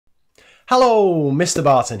Hello, Mr.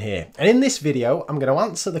 Barton here, and in this video I'm going to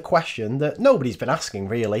answer the question that nobody's been asking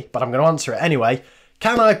really, but I'm going to answer it anyway.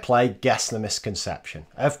 Can I play Guess the Misconception?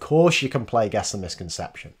 Of course you can play Guess the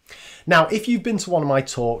Misconception. Now, if you've been to one of my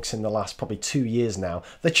talks in the last probably 2 years now,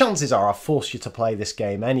 the chances are I've forced you to play this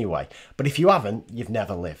game anyway, but if you haven't, you've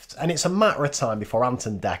never lived. And it's a matter of time before Ant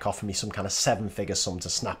and Dec offer me some kind of 7-figure sum to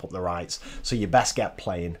snap up the rights, so you best get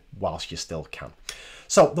playing whilst you still can.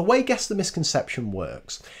 So the way Guess the Misconception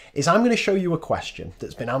works is I'm going to show you a question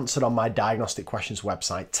that's been answered on my Diagnostic questions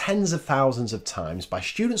website tens of thousands of times by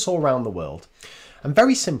students all around the world. And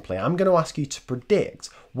very simply, I'm going to ask you to predict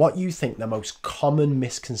what you think the most common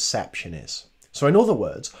misconception is. So in other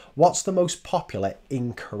words, what's the most popular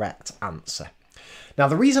incorrect answer? Now,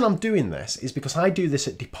 the reason I'm doing this is because I do this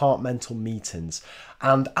at departmental meetings.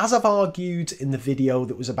 And as I've argued in the video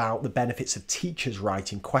that was about the benefits of teachers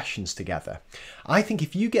writing questions together, I think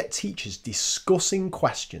if you get teachers discussing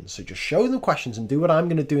questions, so just show them questions and do what I'm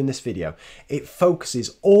going to do in this video, it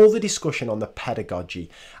focuses all the discussion on the pedagogy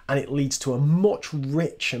and it leads to a much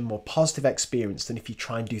richer and more positive experience than if you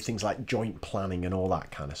try and do things like joint planning and all that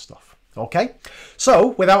kind of stuff. Okay, so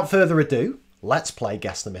without further ado, let's play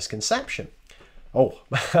Guess the Misconception. Oh,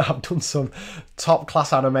 I've done some top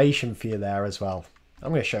class animation for you there as well. I'm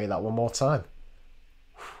going to show you that one more time.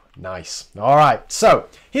 Nice. All right, so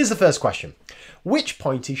here's the first question. Which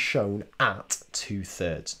point is shown at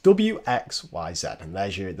 2/3? W, X, Y, Z. And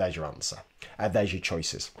there's your answer. There's your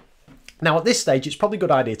choices. Now at this stage, it's probably a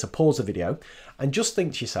good idea to pause the video and just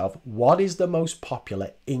think to yourself, what is the most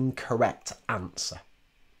popular incorrect answer?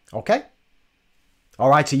 Okay? All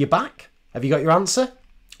right, are you back? Have you got your answer?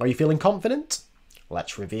 Are you feeling confident?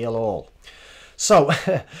 Let's reveal all. So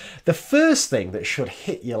the first thing that should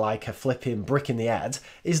hit you like a flipping brick in the head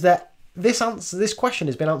is that this question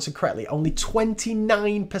has been answered correctly only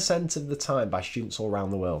 29% of the time by students all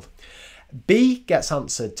around the world. B gets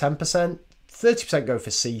answered 10%, 30% go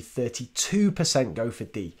for C, 32% go for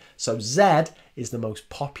D. So Z is the most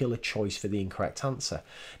popular choice for the incorrect answer.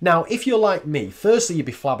 Now, if you're like me, firstly, you'd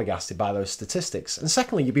be flabbergasted by those statistics. And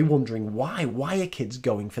secondly, you'd be wondering why are kids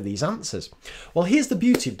going for these answers? Well, here's the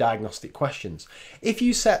beauty of diagnostic questions. If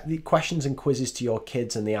you set the questions and quizzes to your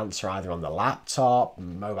kids and the answer either on the laptop,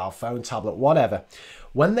 mobile phone, tablet, whatever,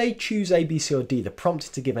 when they choose A, B, C or D, they're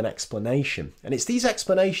prompted to give an explanation. And it's these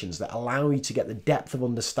explanations that allow you to get the depth of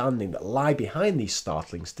understanding that lie behind these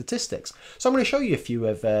startling statistics. So I'm going to show you a few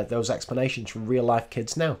of those explanations from real life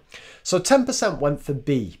kids now. So 10% went for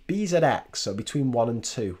B. B's at X, so between 1 and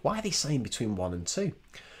 2. Why are they saying between 1 and 2?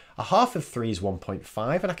 A half of 3 is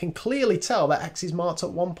 1.5, and I can clearly tell that X is marked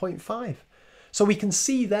at 1.5. So we can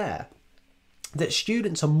see there that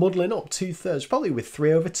students are muddling up 2/3, probably with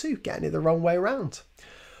 3/2, getting it the wrong way around.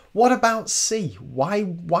 What about C? Why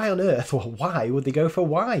on earth, or why would they go for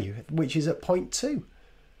Y, which is at 0.2?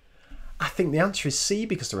 I think the answer is C,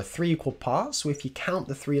 because there are 3 equal parts. So if you count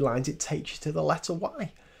the 3 lines, it takes you to the letter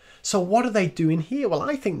Y. So what are they doing here? Well,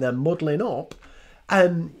 I think they're muddling up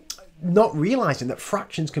and not realizing that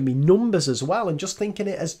fractions can be numbers as well, and just thinking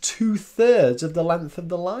it as 2/3 of the length of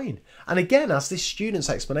the line. And again, as this student's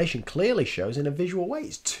explanation clearly shows in a visual way,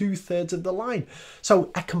 it's 2/3 of the line.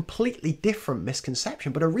 So a completely different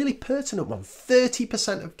misconception, but a really pertinent one.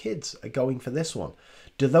 30% of kids are going for this one.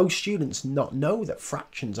 Do those students not know that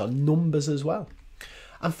fractions are numbers as well?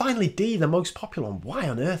 And finally, D, the most popular one. Why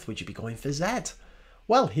on earth would you be going for Z?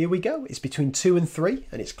 Well, here we go. It's between 2 and 3,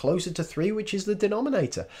 and it's closer to 3, which is the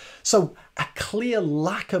denominator. So a clear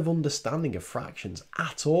lack of understanding of fractions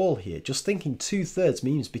at all here. Just thinking 2/3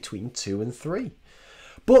 means between 2 and 3.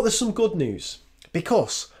 But there's some good news,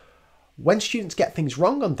 because when students get things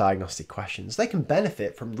wrong on diagnostic questions, they can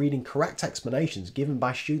benefit from reading correct explanations given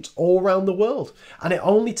by students all around the world. And it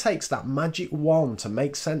only takes that magic wand to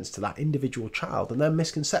make sense to that individual child, and their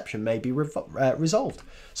misconception may be resolved.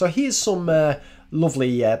 So here's some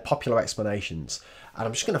lovely popular explanations. And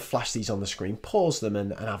I'm just going to flash these on the screen, pause them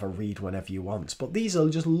and have a read whenever you want. But these are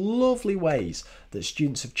just lovely ways that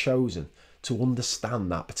students have chosen to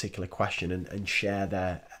understand that particular question and share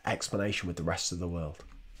their explanation with the rest of the world.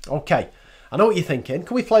 Okay, I know what you're thinking.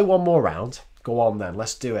 Can we play one more round? Go on then,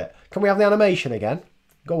 let's do it. Can we have the animation again?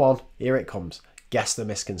 Go on, here it comes. Guess the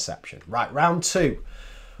misconception. Right, round 2.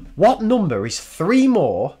 What number is 3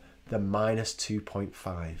 more than minus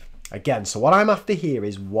 2.5? Again, so what I'm after here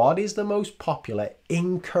is, what is the most popular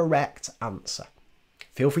incorrect answer?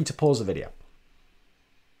 Feel free to pause the video.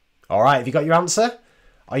 All right, have you got your answer?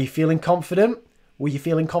 Are you feeling confident? Were you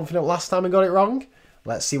feeling confident last time and got it wrong?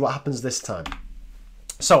 Let's see what happens this time.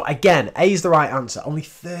 So again, A is the right answer. Only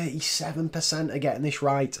 37% are getting this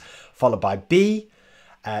right, followed by B,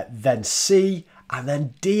 then C, And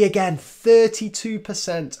then D again,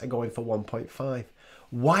 32% are going for 1.5.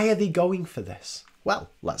 Why are they going for this?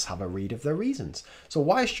 Well, let's have a read of their reasons. So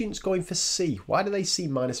why are students going for C? Why do they see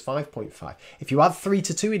minus 5.5? If you add 3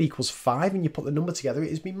 to 2, it equals 5, and you put the number together,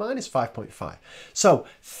 it is be minus 5.5. So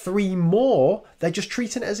 3 more, they're just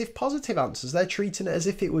treating it as if positive answers. They're treating it as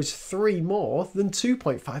if it was 3 more than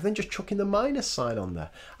 2.5, then just chucking the minus sign on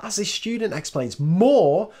there. As this student explains,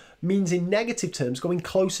 more means in negative terms going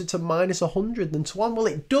closer to minus 100 than to 1. Well,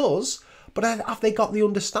 it does, but have they got the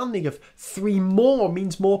understanding of 3 more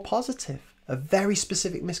means more positive? A very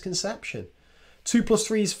specific misconception. 2 plus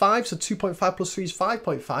 3 is 5, so 2.5 plus 3 is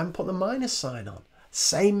 5.5, and put the minus sign on.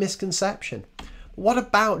 Same misconception. What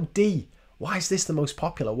about D? Why is this the most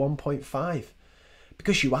popular, 1.5?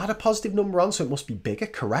 Because you add a positive number on, so it must be bigger,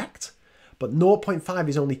 correct? But 0.5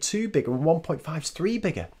 is only 2 bigger, and 1.5 is 3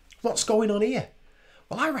 bigger. What's going on here?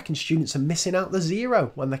 Well, I reckon students are missing out the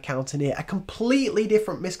 0 when they're counting here. A completely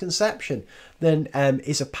different misconception than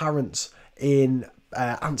is apparent in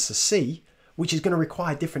answer C, which is going to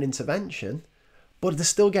require different intervention, but they're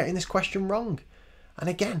still getting this question wrong. And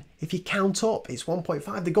again, if you count up, it's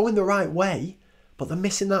 1.5. They're going the right way, but they're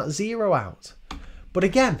missing that 0 out. But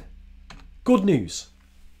again, good news.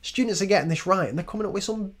 Students are getting this right, and they're coming up with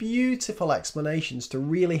some beautiful explanations to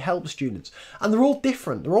really help students. And they're all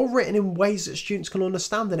different. They're all written in ways that students can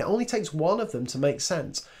understand, and it only takes one of them to make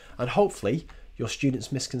sense. And hopefully, your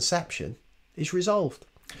student's misconception is resolved.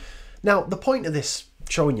 Now, the point of this,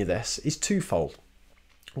 showing you this, is twofold.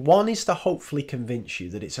 One is to hopefully convince you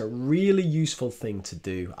that it's a really useful thing to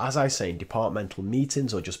do, as I say, in departmental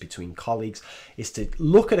meetings or just between colleagues, is to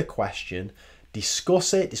look at a question,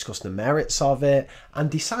 discuss it, discuss the merits of it, and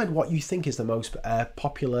decide what you think is the most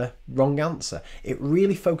popular wrong answer. It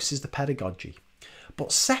really focuses the pedagogy.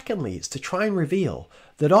 But secondly, it's to try and reveal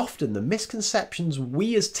that often the misconceptions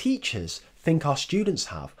we as teachers think our students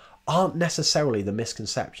have aren't necessarily the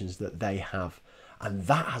misconceptions that they have. And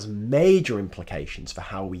that has major implications for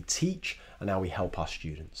how we teach and how we help our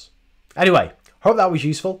students. Anyway, hope that was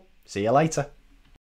useful. See you later.